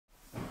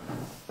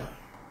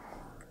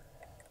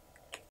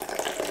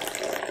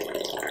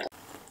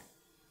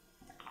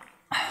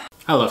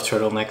I love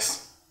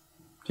turtlenecks.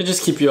 They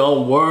just keep you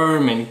all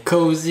warm and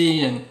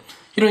cozy, and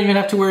you don't even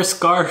have to wear a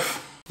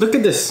scarf. Look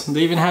at this, they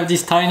even have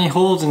these tiny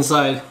holes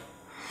inside.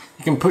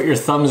 You can put your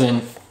thumbs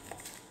in.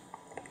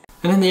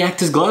 And then they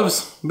act as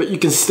gloves, but you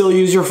can still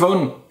use your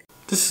phone.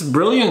 This is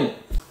brilliant.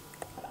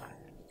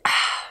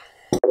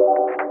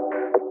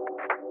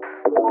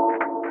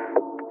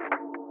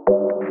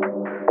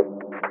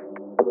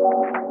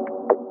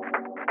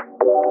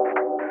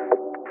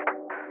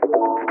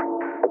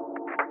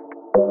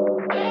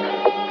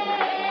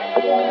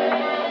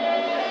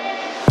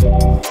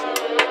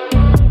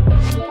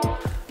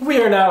 We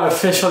are now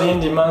officially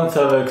in the month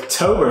of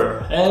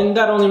October, and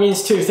that only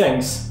means two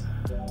things.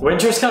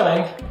 Winter's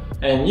coming,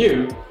 and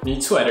you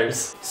need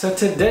sweaters. So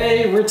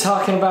today we're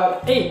talking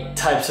about 8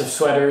 types of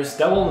sweaters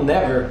that will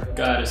never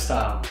go out of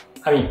style.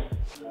 I mean,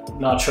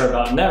 not sure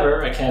about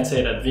never. I can't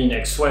say that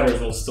V-neck sweaters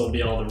will still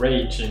be all the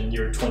rage in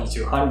year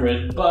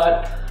 2200,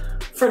 but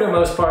for the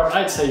most part,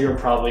 I'd say you're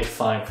probably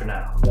fine for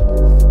now.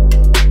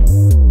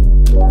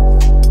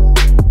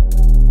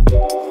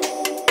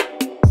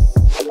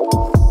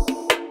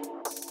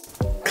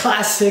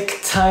 Classic,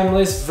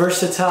 timeless,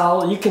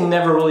 versatile. You can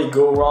never really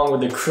go wrong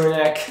with a crew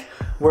neck.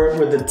 Wear it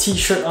with a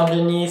t-shirt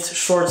underneath,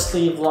 short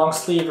sleeve, long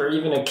sleeve, or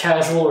even a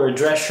casual or a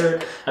dress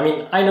shirt. I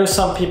mean, I know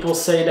some people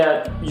say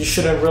that you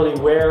shouldn't really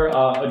wear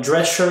a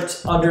dress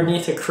shirt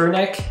underneath a crew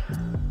neck,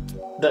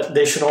 that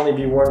they should only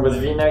be worn with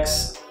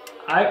V-necks.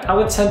 I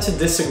would tend to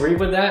disagree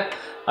with that.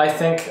 I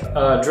think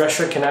a dress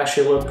shirt can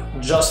actually look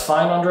just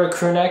fine under a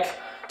crew neck.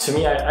 To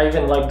me, I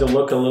even like the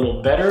look a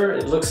little better.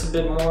 It looks a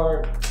bit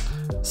more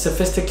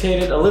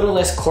sophisticated, a little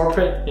less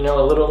corporate, you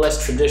know, a little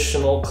less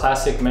traditional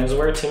classic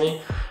menswear to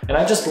me. And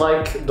I just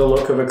like the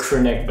look of a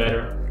crew neck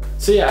better.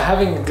 So yeah,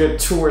 having a good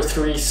 2 or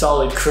 3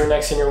 solid crew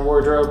necks in your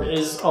wardrobe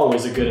is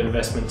always a good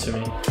investment to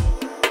me.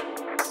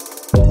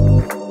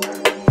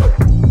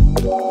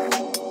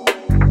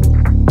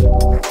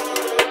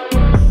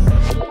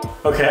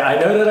 Okay, I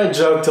know that I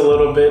joked a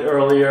little bit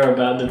earlier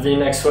about the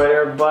V-neck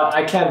sweater, but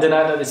I can't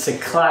deny that it's a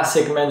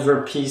classic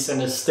menswear piece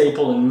and a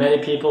staple in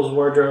many people's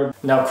wardrobe.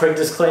 Now, quick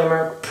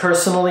disclaimer,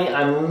 personally,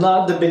 I'm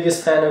not the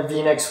biggest fan of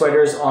V-neck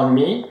sweaters on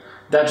me.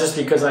 That's just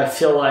because I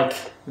feel like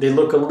they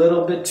look a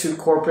little bit too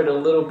corporate, a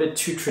little bit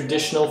too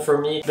traditional for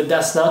me, but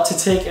that's not to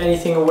take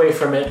anything away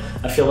from it.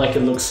 I feel like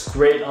it looks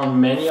great on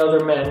many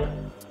other men.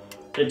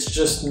 It's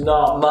just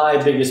not my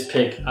biggest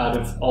pick out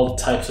of all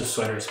types of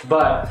sweaters,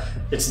 but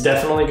it's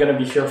definitely going to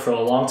be here for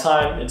a long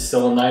time. It's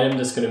still an item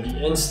that's going to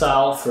be in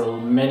style for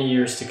many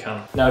years to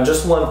come. Now,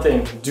 just one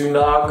thing, do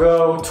not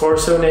go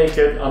torso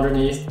naked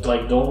underneath.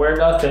 Like, don't wear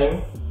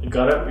nothing. You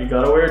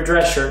gotta wear a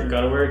dress shirt, you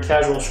gotta wear a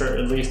casual shirt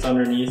at least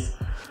underneath.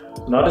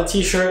 Not a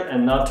t-shirt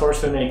and not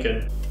torso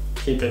naked.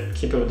 Keep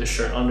it with the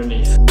shirt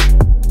underneath.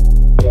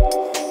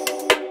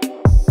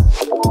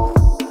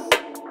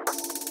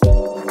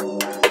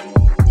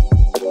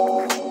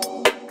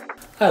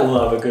 I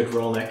love a good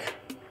roll neck.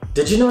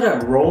 Did you know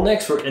that roll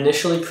necks were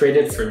initially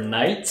created for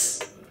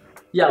knights?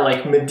 Yeah,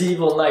 like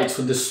medieval knights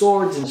with the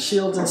swords and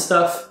shields and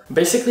stuff.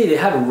 Basically, they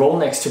had roll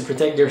necks to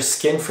protect their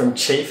skin from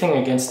chafing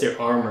against their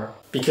armor.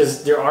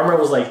 Because their armor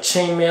was like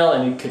chainmail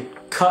and it could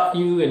cut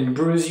you and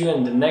bruise you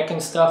in the neck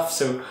and stuff.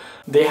 So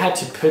they had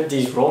to put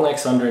these roll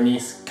necks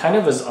underneath, kind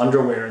of as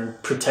underwear and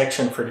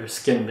protection for their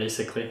skin,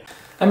 basically.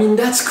 I mean,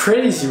 that's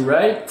crazy,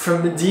 right?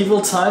 From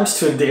medieval times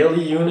to a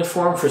daily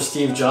uniform for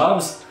Steve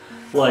Jobs.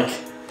 Like,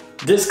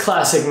 this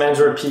classic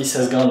menswear piece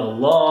has gone a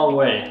long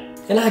way,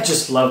 and I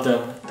just love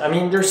them. I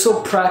mean, they're so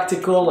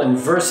practical and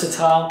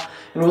versatile,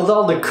 and with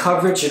all the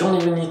coverage, you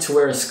don't even need to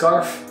wear a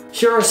scarf.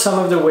 Here are some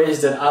of the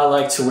ways that I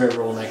like to wear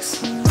roll necks.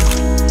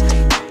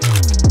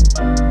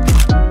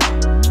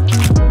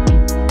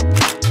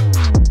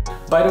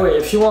 By the way,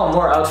 if you want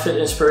more outfit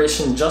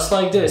inspiration just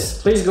like this,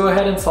 please go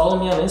ahead and follow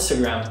me on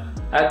Instagram,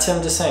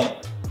 @Dessaint.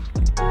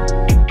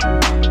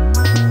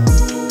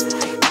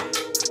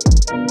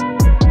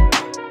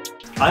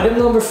 Item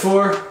number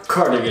 4,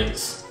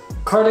 cardigans.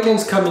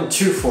 Cardigans come in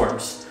 2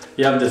 forms.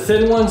 You have the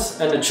thin ones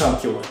and the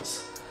chunky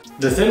ones.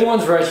 The thin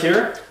ones right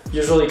here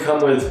usually come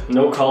with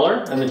no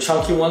collar, and the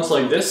chunky ones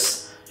like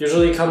this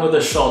usually come with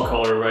a shawl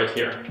collar right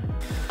here.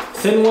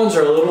 Thin ones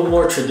are a little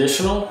more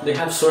traditional. They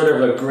have sort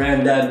of a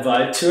granddad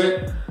vibe to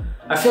it.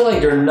 I feel like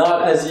they're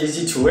not as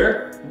easy to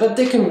wear, but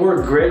they can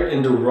work great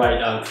in the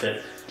right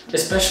outfit,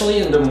 especially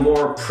in the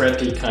more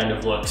preppy kind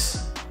of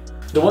looks.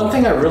 The one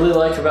thing I really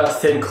like about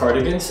thin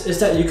cardigans is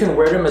that you can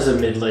wear them as a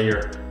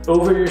mid-layer,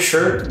 over your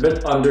shirt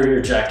but under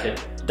your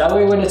jacket. That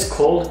way when it's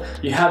cold,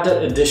 you have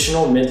that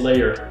additional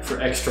mid-layer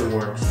for extra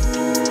warmth.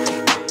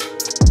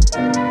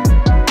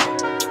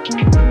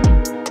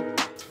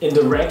 In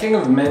the ranking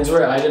of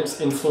menswear items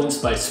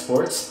influenced by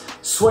sports,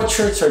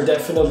 sweatshirts are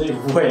definitely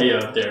way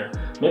up there,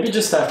 maybe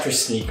just after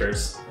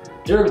sneakers.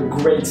 They're a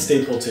great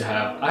staple to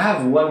have. I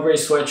have one gray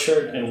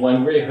sweatshirt and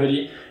one gray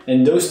hoodie,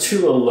 and those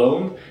 2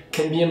 alone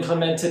can be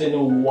implemented in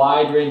a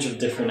wide range of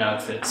different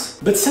outfits.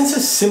 But since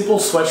a simple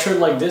sweatshirt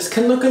like this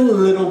can look a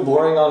little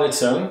boring on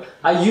its own,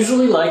 I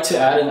usually like to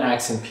add an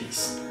accent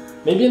piece.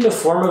 maybe in the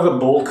form of a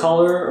bold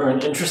color or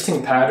an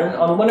interesting pattern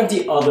on one of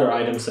the other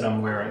items that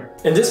I'm wearing.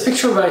 In this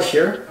picture right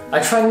here, I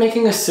tried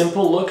making a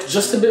simple look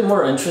just a bit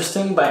more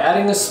interesting by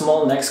adding a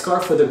small neck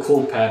scarf with a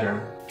cool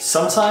pattern.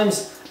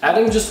 Sometimes,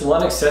 adding just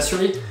one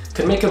accessory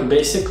can make a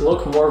basic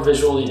look more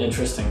visually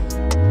interesting.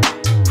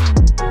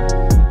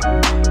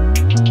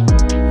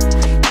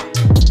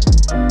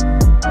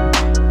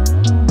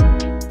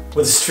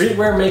 With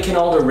streetwear making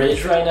all the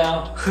rage right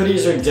now,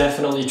 hoodies are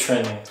definitely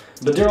trending,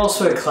 but they're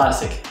also a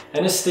classic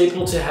and a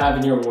staple to have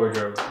in your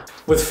wardrobe.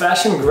 With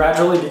fashion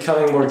gradually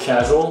becoming more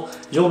casual,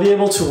 you'll be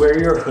able to wear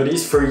your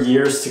hoodies for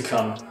years to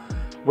come.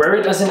 Wear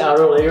it as an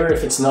outer layer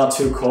if it's not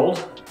too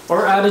cold,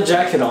 or add a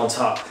jacket on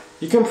top.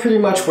 You can pretty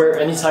much wear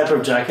any type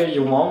of jacket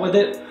you want with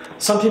it.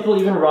 Some people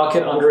even rock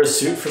it under a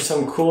suit for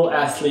some cool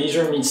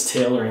athleisure meets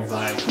tailoring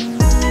vibe.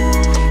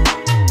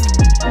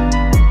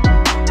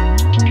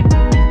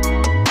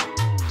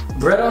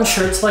 Bread-on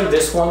shirts like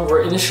this one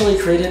were initially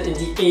created in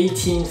the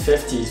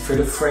 1850s for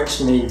the French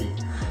Navy.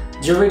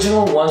 The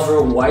original ones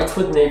were white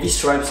with navy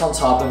stripes on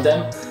top of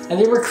them, and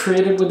they were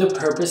created with the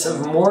purpose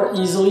of more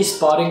easily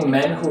spotting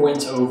men who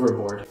went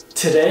overboard.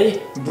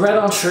 Today,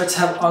 bread-on shirts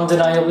have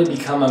undeniably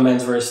become a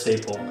menswear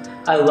staple.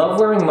 I love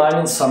wearing mine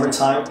in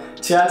summertime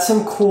to add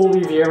some cool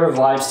Riviera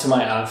vibes to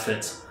my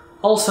outfits.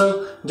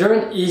 Also, they're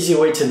an easy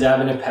way to dab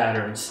into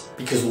patterns,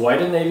 because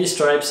white and navy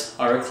stripes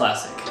are a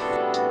classic.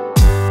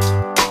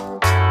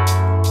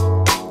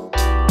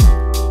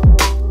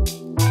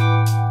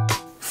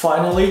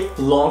 Finally,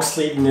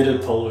 long-sleeve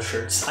knitted polo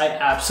shirts. I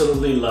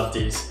absolutely love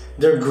these.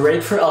 They're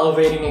great for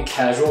elevating a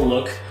casual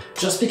look,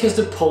 just because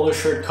the polo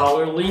shirt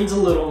collar leans a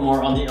little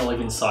more on the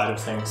elegant side of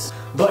things.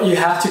 But you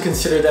have to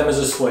consider them as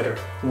a sweater.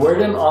 Wear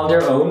them on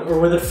their own or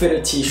with a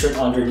fitted t-shirt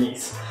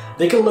underneath.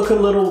 They can look a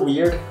little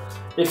weird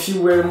if you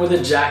wear them with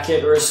a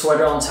jacket or a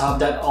sweater on top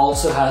that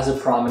also has a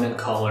prominent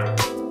collar.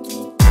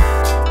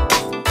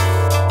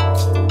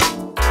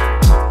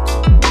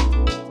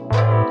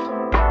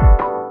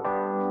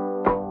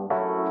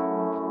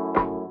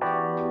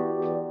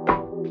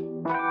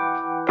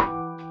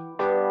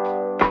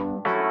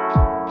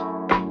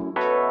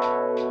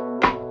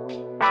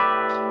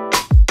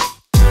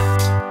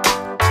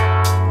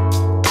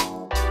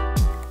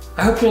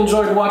 I hope you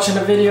enjoyed watching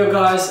the video,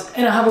 guys,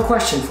 and I have a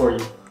question for you.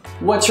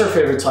 What's your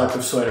favorite type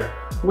of sweater?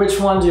 Which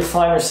one do you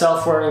find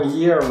yourself wearing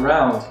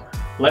year-round?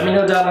 Let me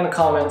know down in the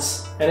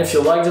comments, and if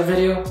you liked the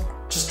video,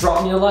 just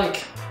drop me a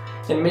like.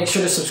 And make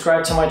sure to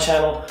subscribe to my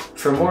channel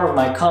for more of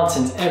my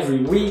content every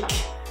week,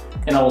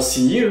 and I will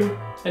see you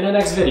in the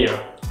next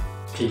video.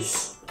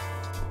 Peace.